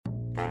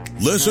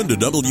Listen to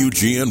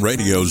WGN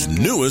Radio's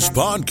newest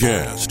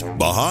podcast,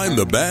 Behind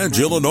the Badge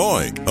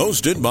Illinois,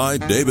 hosted by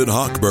David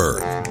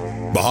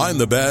Hochberg. Behind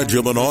the Badge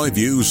Illinois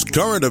views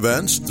current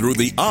events through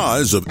the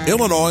eyes of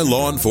Illinois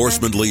law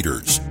enforcement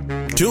leaders.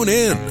 Tune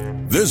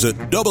in. Visit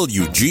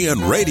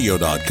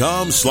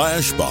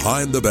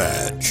WGNRadio.com/Behind the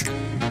Badge.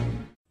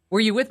 Were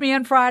you with me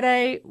on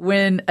Friday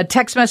when a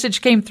text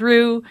message came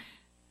through?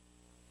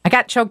 I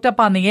got choked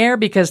up on the air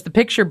because the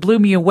picture blew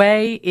me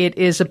away. It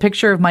is a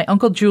picture of my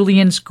Uncle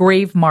Julian's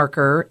grave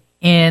marker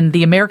in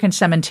the American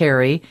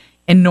Cemetery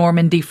in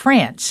Normandy,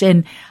 France.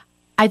 And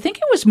I think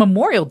it was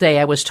Memorial Day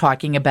I was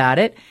talking about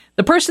it.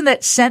 The person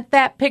that sent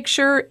that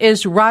picture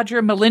is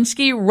Roger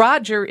Malinsky.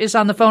 Roger is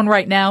on the phone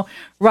right now.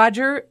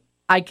 Roger,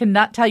 I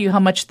cannot tell you how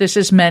much this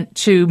has meant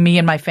to me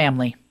and my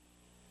family.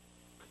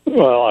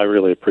 Well, I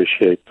really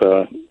appreciate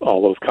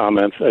all those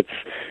comments.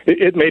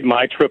 It made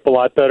my trip a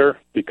lot better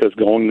because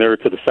going there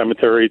to the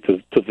cemetery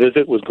to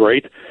visit was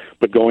great,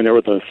 but going there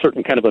with a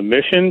certain kind of a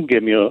mission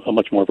gave me a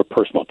much more of a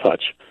personal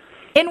touch.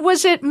 And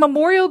was it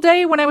Memorial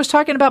Day when I was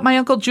talking about my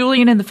Uncle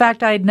Julian and the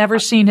fact I had never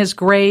seen his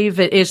grave?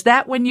 Is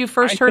that when you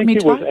first heard me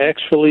talk? I think it was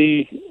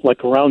actually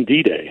like around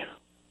D-Day.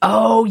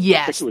 Oh,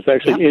 yes. I think it was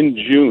actually in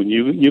June.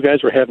 You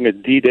guys were having a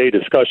D-Day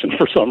discussion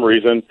for some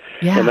reason,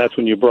 and that's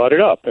when you brought it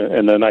up.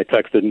 And then I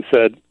texted and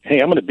said, hey,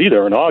 I'm going to be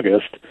there in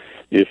August.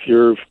 If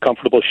you're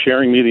comfortable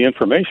sharing me the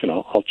information,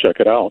 I'll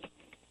check it out.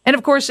 And,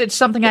 of course, it's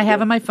something I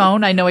have on my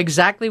phone. I know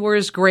exactly where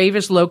his grave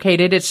is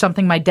located. It's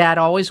something my dad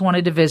always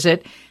wanted to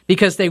visit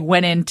because they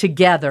went in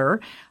together,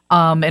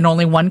 and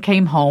only one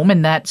came home,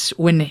 and that's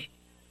when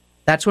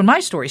my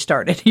story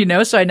started,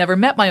 so I never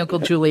met my Uncle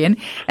Julian,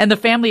 and the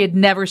family had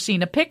never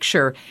seen a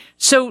picture.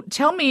 So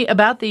tell me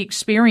about the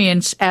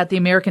experience at the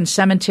American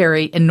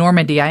Cemetery in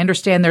Normandy. I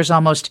understand there's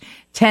almost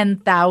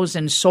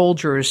 10,000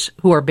 soldiers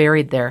who are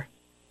buried there.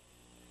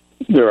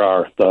 There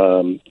are.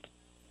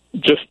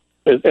 Just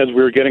as we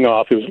were getting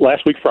off, it was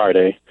last week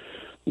Friday,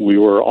 we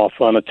were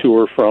off on a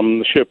tour from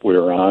the ship we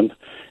were on,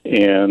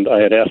 and I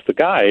had asked the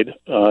guide,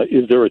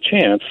 is there a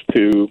chance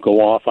to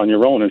go off on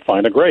your own and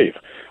find a grave?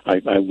 I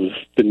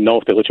didn't know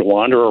if they let you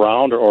wander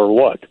around or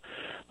what.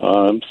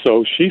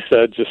 So she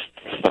said, just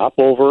stop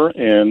over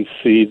and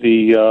see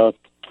the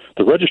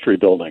registry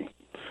building.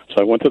 So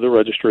I went to the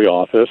registry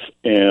office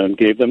and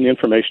gave them the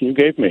information you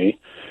gave me,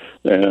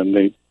 and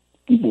they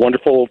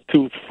wonderful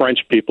two French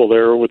people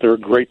there with their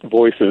great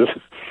voices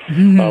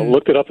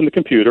looked it up in the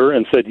computer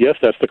and said, yes,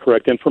 that's the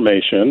correct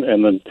information.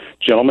 And the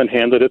gentleman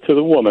handed it to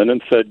the woman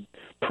and said,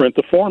 print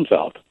the forms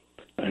out.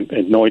 I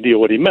had no idea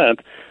what he meant,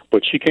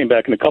 but she came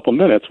back in a couple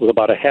minutes with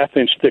about a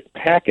half-inch thick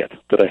packet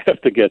that I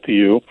have to get to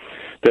you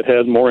that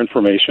has more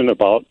information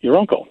about your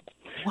uncle.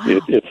 Wow.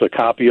 It's a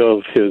copy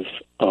of his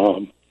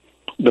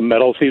the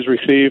medals he's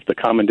received, the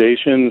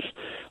commendations,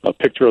 a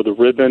picture of the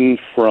ribbon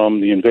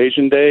from the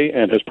invasion day,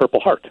 and his Purple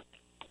Heart.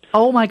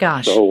 Oh, my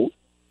gosh. So,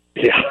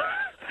 yeah.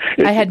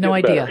 I had no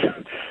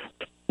idea.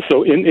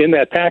 So in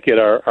that packet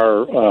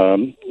are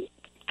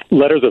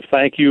letters of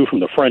thank you from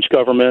the French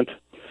government,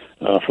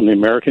 from the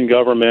American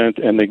government,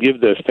 and they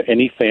give this to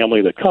any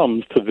family that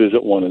comes to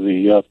visit one of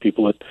the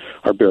people that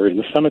are buried in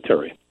the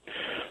cemetery.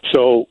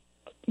 So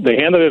they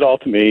handed it all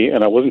to me,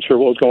 and I wasn't sure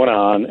what was going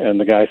on, and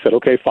the guy said,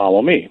 okay,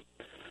 follow me.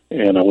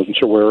 And I wasn't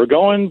sure where we were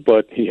going,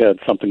 but he had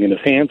something in his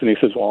hands, and he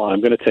says, well,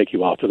 I'm going to take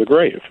you out to the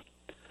grave.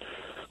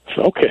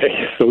 So,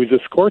 okay. So he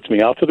escorts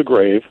me out to the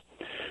grave,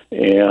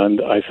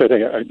 and I said,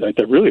 hey,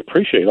 I really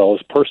appreciate all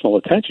this personal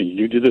attention.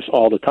 You do this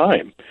all the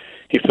time.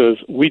 He says,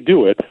 we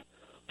do it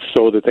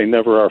so that they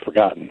never are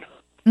forgotten.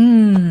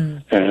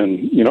 And,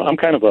 I'm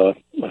kind of a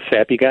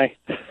sappy guy,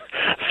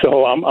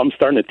 so I'm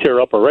starting to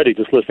tear up already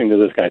just listening to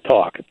this guy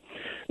talk.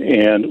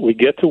 And we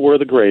get to where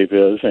the grave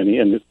is,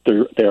 and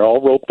they're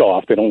all roped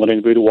off. They don't let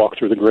anybody walk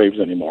through the graves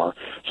anymore.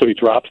 So he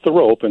drops the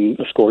rope and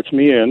escorts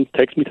me in,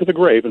 takes me to the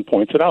grave, and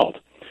points it out.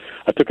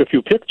 I took a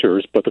few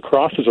pictures, but the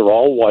crosses are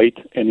all white,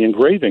 and the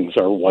engravings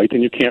are white,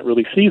 and you can't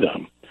really see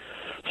them.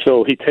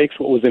 So he takes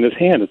what was in his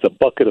hand. It's a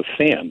bucket of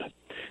sand,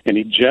 and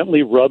he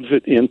gently rubs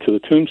it into the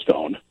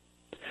tombstone,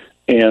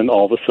 and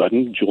all of a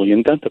sudden,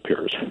 Julian Dent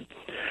appears.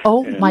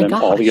 Oh, my gosh. And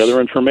then all the other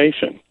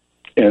information.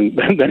 And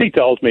then he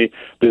tells me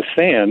this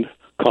sand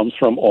comes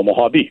from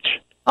Omaha Beach.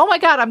 Oh, my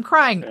God, I'm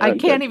crying. I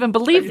can't even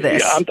believe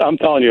this. Yeah, I'm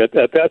telling you, at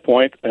that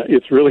point,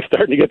 it's really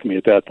starting to get to me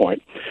at that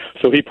point.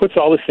 So he puts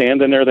all the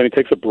sand in there, then he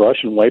takes a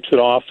brush and wipes it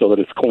off so that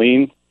it's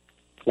clean,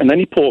 and then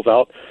he pulls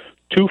out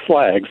two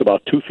flags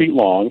about 2 feet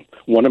long,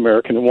 one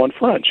American and one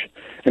French.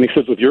 And he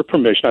says, with your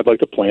permission, I'd like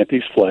to plant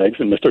these flags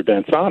in Mr.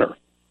 Dent's honor.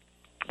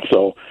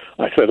 So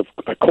I said,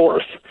 of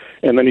course.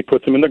 And then he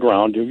puts them in the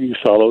ground. You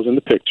saw those in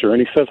the picture.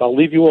 And he says, I'll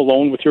leave you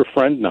alone with your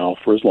friend now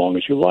for as long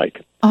as you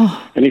like.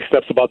 Oh. And he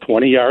steps about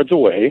 20 yards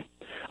away.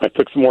 I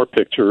took some more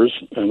pictures,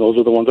 and those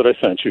are the ones that I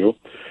sent you.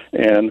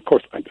 And, of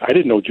course, I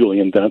didn't know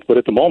Julian Dent, but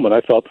at the moment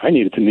I felt I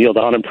needed to kneel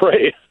down and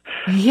pray.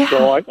 Yeah.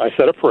 So I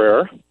said a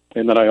prayer,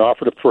 and then I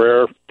offered a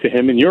prayer to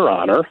him in your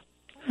honor.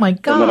 Oh, my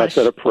gosh. And then I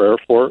said a prayer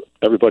for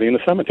everybody in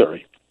the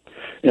cemetery.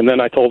 And then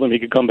I told him he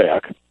could come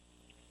back.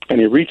 And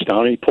he reached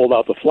down and he pulled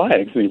out the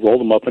flags and he rolled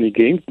them up and he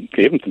gave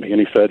them to me.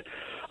 And he said,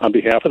 on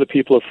behalf of the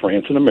people of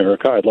France and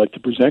America, I'd like to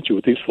present you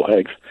with these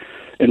flags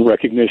in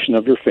recognition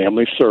of your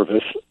family's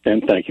service,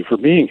 and thank you for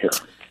being here.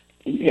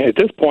 At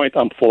this point,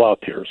 I'm full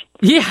out tears.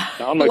 Yeah,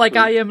 like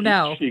I am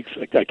now. Cheeks,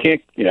 I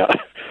can't, yeah.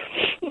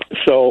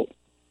 So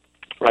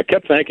I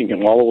kept thanking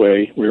him all the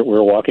way. We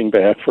were walking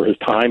back for his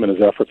time and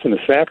his efforts and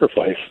his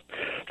sacrifice.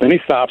 Then he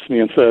stops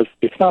me and says,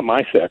 it's not my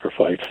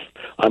sacrifice.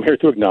 I'm here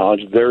to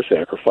acknowledge their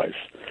sacrifice.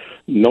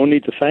 No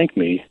need to thank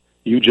me.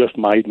 You just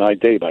made my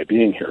day by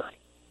being here.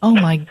 Oh,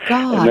 my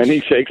gosh. And then he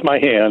shakes my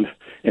hand,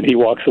 and he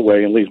walks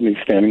away and leaves me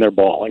standing there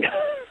bawling.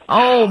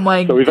 Oh,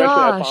 my gosh. So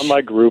eventually I found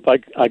my group.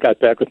 I got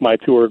back with my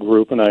tour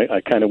group, and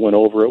I kind of went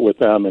over it with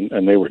them,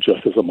 and they were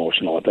just as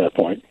emotional at that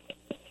point.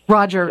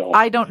 Roger, So,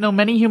 I don't know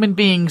many human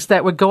beings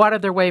that would go out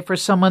of their way for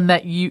someone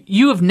that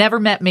you have never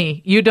met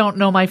me. You don't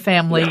know my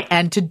family. Yeah.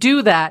 And to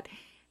do that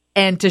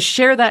and to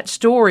share that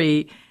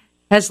story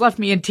has left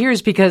me in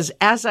tears because,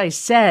 as I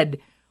said,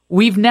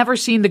 we've never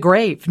seen the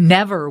grave.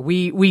 Never.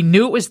 We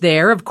knew it was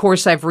there. Of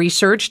course, I've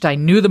researched. I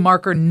knew the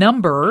marker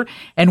number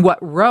and what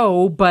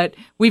row, but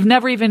we've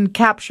never even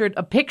captured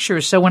a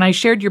picture. So when I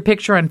shared your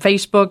picture on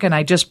Facebook and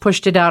I just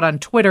pushed it out on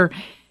Twitter,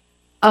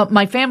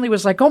 my family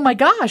was like, oh, my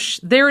gosh,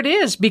 there it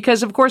is.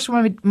 Because, of course,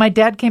 when my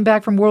dad came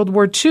back from World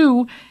War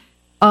II,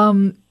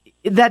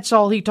 that's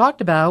all he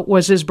talked about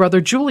was his brother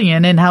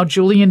Julian and how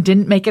Julian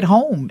didn't make it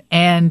home.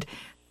 And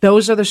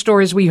those are the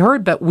stories we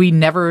heard, but we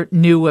never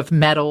knew of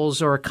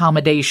medals or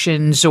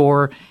accommodations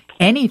or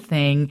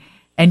anything.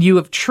 And you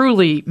have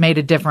truly made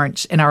a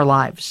difference in our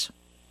lives.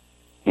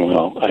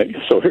 Well,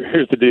 so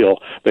here's the deal.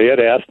 They had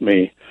asked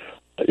me,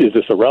 is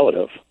this a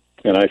relative?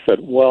 And I said,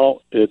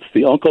 well, it's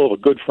the uncle of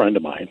a good friend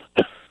of mine.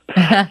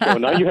 So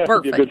now you have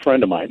to be a good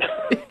friend of mine.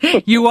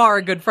 You are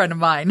a good friend of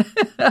mine.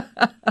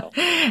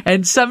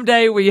 And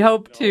someday we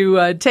hope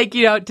to take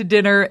you out to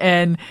dinner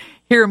and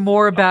hear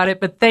more about it.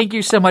 But thank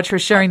you so much for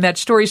sharing that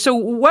story. So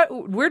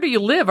where do you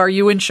live? Are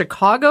you in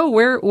Chicago?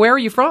 Where are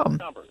you from?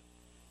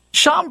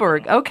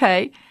 Schaumburg.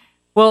 Okay.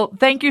 Well,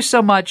 thank you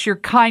so much. Your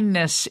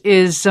kindness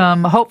is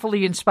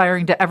hopefully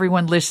inspiring to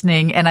everyone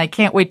listening. And I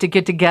can't wait to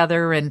get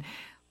together and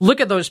look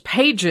at those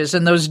pages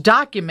and those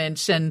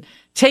documents and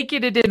take you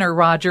to dinner,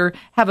 Roger.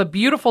 Have a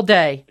beautiful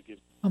day.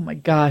 Oh, my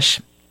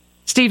gosh.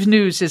 Steve's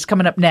News is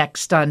coming up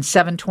next on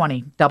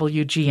 720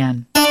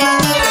 WGN.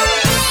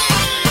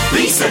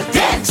 Lisa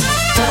Dent,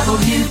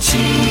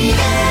 WGN.